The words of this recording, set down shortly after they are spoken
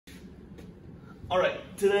All right,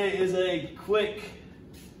 today is a quick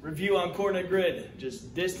review on coordinate grid.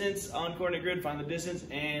 Just distance on coordinate grid, find the distance,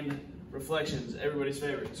 and reflections, everybody's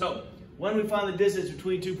favorite. So when we find the distance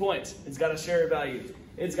between 2 points, it's got to share a value.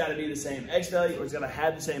 It's got to be the same x value, or it's got to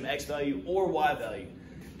have the same x value or y value.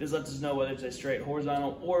 This lets us know whether it's a straight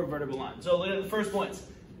horizontal or vertical line. So look at the first points.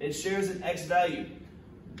 It shares an x value.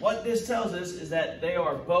 What this tells us is that they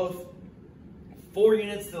are both 4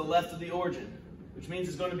 units to the left of the origin, which means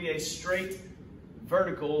it's going to be a straight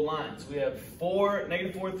vertical line. So we have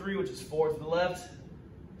negative 4, 3, which is 4 to the left,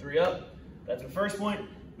 3 up. That's the first point.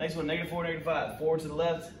 Next one, negative 4, negative 5. 4 to the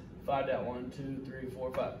left, 5 down. 1, 2, 3,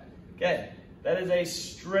 4, 5. Okay, that is a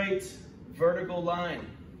straight vertical line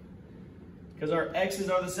because our x's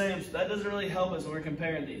are the same. So that doesn't really help us when we're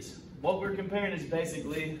comparing these. What we're comparing is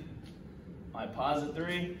basically my positive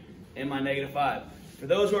 3 and my negative 5. For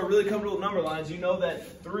those who are really comfortable with number lines, you know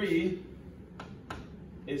that 3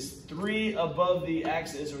 is 3 above the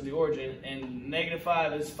axis or the origin, and negative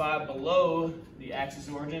 5 is 5 below the axis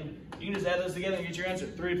of origin. You can just add those together and get your answer.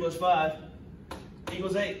 3 plus 5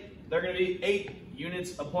 equals 8. They're going to be 8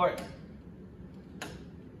 units apart.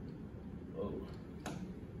 Whoa.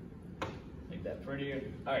 Make that prettier.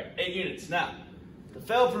 All right, 8 units. Now, the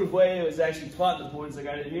fail-proof way is actually plot the points like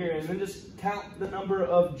I did here, and then just count the number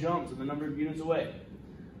of jumps and the number of units away.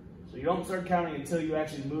 So you don't start counting until you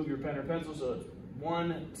actually move your pen or pencil. So it's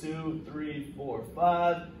 1, 2, 3, 4,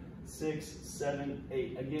 5, 6, 7,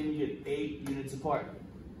 8. Again, you get 8 units apart.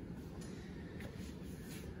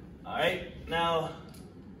 All right, now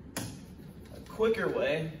a quicker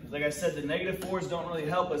way, like I said, the negative 4s don't really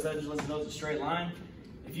help us. That just lets us know it's a straight line.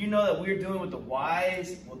 If you know that we're doing with the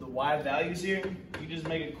y's, with the y values here, you just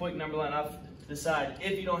make a quick number line off to the side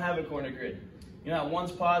if you don't have a coordinate grid. You know,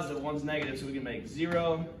 one's positive, one's negative, so we can make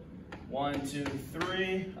 0, 1, 2,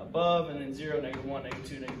 3 above, and then 0, negative 1, negative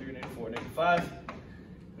 2, negative 3, negative 4, negative 5. And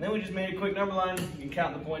then we just made a quick number line. You can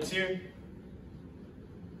count the points here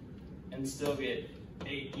and still get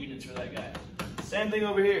 8 units for that guy. Same thing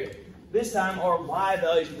over here. This time our y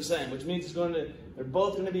values are the same, which means they're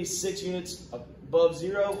both going to be 6 units above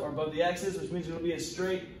 0 or above the axis, which means it's going to be a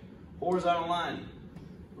straight horizontal line.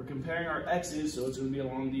 We're comparing our x's, so it's going to be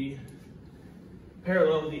along the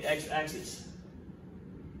parallel with the x-axis.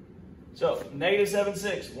 So, negative 7,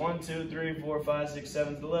 6. 1, 2, 3, 4, 5, 6,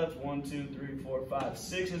 7 to the left. 1, 2, 3, 4, 5,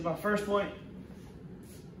 6 is my first point.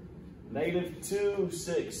 Negative 2,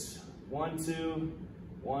 6. 1, 2,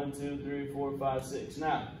 1, 2, 3, 4, 5, 6.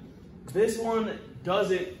 Now, this one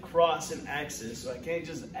doesn't cross an axis, so I can't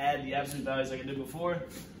just add the absolute values like I did before.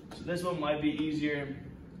 So this one might be easier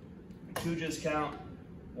to just count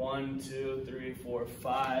 1, 2, 3, 4,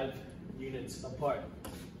 5 units apart.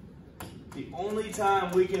 The only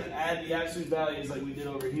time we can add the absolute values like we did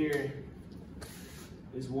over here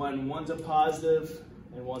is when one's a positive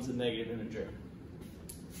and one's a negative integer.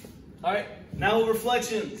 All right, now with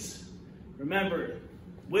reflections. Remember,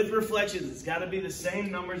 with reflections, it's got to be the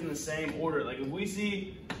same numbers in the same order. Like if we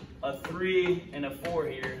see a 3 and a 4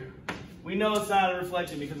 here, we know it's not a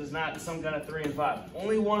reflection because it's not some kind of 3 and 5.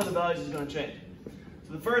 Only one of the values is going to change.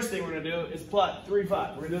 So the first thing we're going to do is plot 3,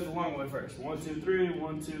 5. We're going to do it the long way first. 1, 2, 3,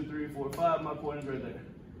 1, 2, 3, 4, 5. My point is right there.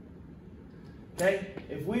 Okay,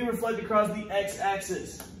 if we reflect across the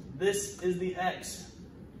x-axis, this is the x.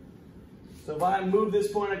 So if I move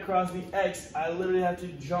this point across the x, I literally have to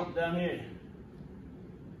jump down here.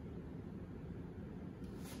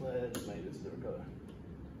 Let's make this different color.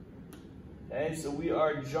 Okay, so we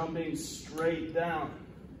are jumping straight down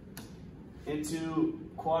into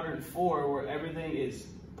quadrant 4 where everything is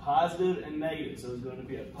positive and negative. So it's going to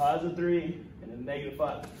be a positive 3 and a negative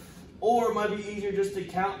 5. Or it might be easier just to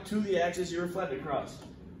count to the axis you reflect across.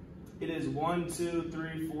 It is 1, 2,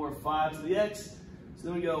 3, 4, 5 to the x. So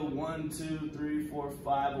then we go 1, 2, 3, 4,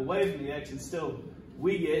 5 away from the x, and still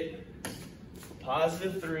we get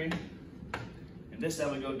positive 3. This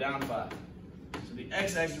time we go down 5. So the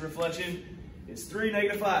x-axis reflection is 3,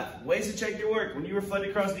 negative 5. Ways to check your work. When you reflect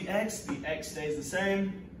across the x stays the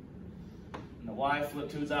same, and the y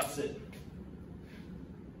flip to its opposite.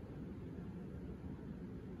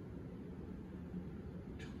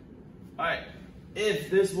 All right,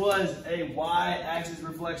 if this was a y-axis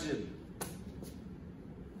reflection,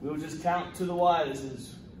 we will just count to the y. This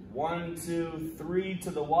is 1, 2, 3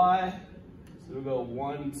 to the y. So we'll go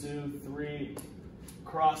 1, 2, 3,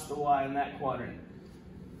 cross the y in that quadrant.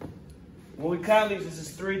 When we count these, this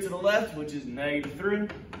is 3 to the left, which is negative 3, and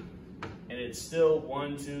it's still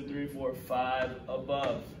 1, 2, 3, 4, 5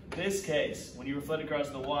 above. This case, when you reflect across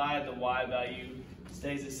the y value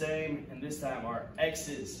stays the same, and this time our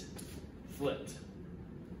x's flipped.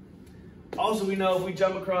 Also, we know if we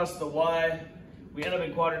jump across the y, We end up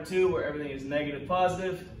in quadrant 2 where everything is negative,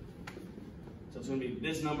 positive. So it's going to be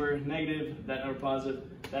this number negative, that number positive.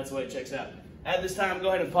 That's the way it checks out. At this time, go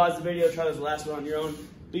ahead and pause the video, try this last one on your own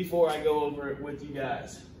before I go over it with you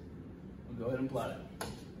guys. I'll go ahead and plot it.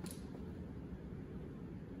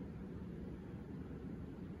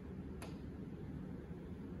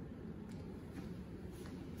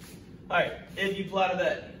 All right, if you plotted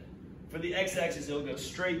that, for the x-axis, it'll go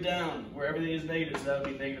straight down where everything is negative, so that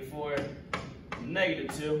would be -4,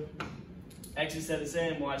 -2. X's stay the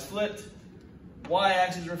same, y's flipped.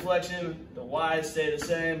 Y-axis reflection, the y's stay the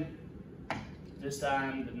same. This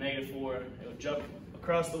time, the -4, it'll jump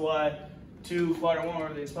across the y to quadrant 1 where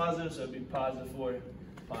everything's positive, so it'd be +4,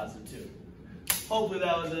 +2. Hopefully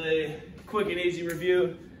that was a quick and easy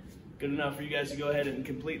review. Good enough for you guys to go ahead and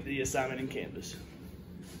complete the assignment in Canvas.